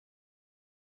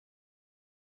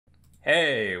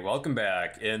Hey, welcome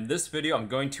back. In this video, I'm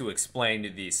going to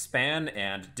explain the span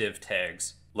and div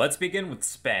tags. Let's begin with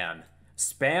span.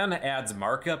 Span adds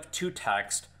markup to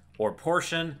text or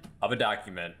portion of a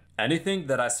document. Anything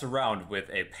that I surround with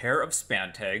a pair of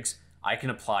span tags, I can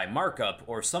apply markup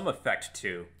or some effect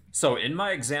to. So in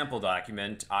my example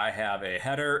document, I have a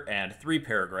header and 3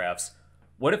 paragraphs.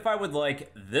 What if I would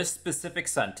like this specific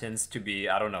sentence to be,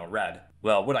 red?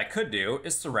 Well, what I could do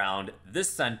is surround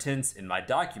this sentence in my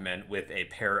document with a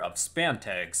pair of span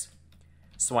tags.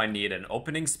 So I need an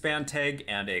opening span tag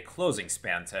and a closing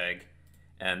span tag.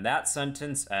 And that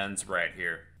sentence ends right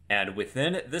here. And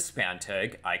within this span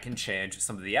tag, I can change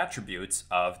some of the attributes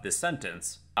of this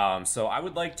sentence. So I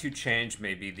would like to change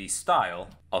maybe the style.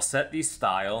 I'll set the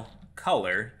style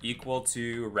color equal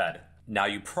to red. Now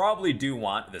you probably do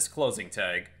want this closing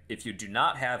tag. If you do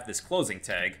not have this closing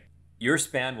tag, your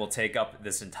span will take up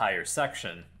this entire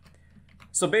section.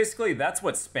 So basically that's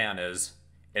what span is.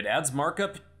 It adds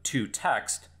markup to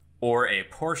text or a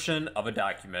portion of a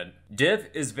document. Div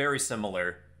is very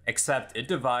similar, except it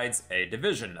divides a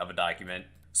division of a document.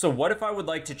 So what if I would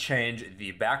like to change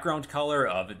the background color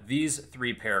of these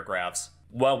 3 paragraphs?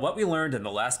 Well, what we learned in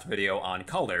the last video on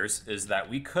colors is that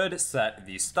we could set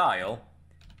the style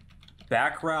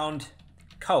background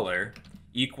color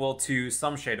equal to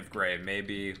some shade of gray,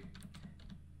 maybe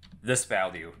this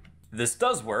value. This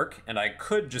does work, and I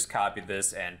could just copy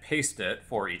this and paste it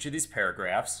for each of these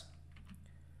paragraphs.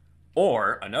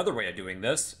 Or another way of doing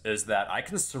this is that I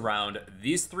can surround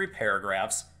these 3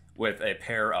 paragraphs with a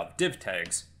pair of div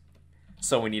tags.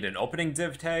 So we need an opening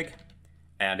div tag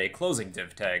and a closing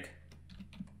div tag.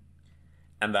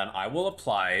 And then I will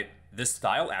apply this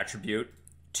style attribute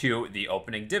to the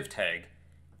opening div tag,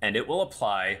 and it will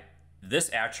apply this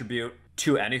attribute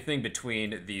to anything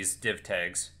between these div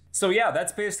tags. So yeah,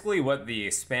 that's basically what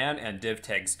the span and div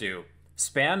tags do.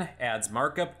 Span adds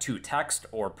markup to text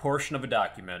or portion of a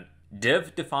document.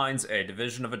 Div defines a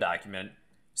division of a document.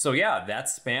 So yeah,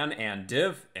 that's span and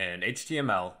div in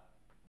HTML.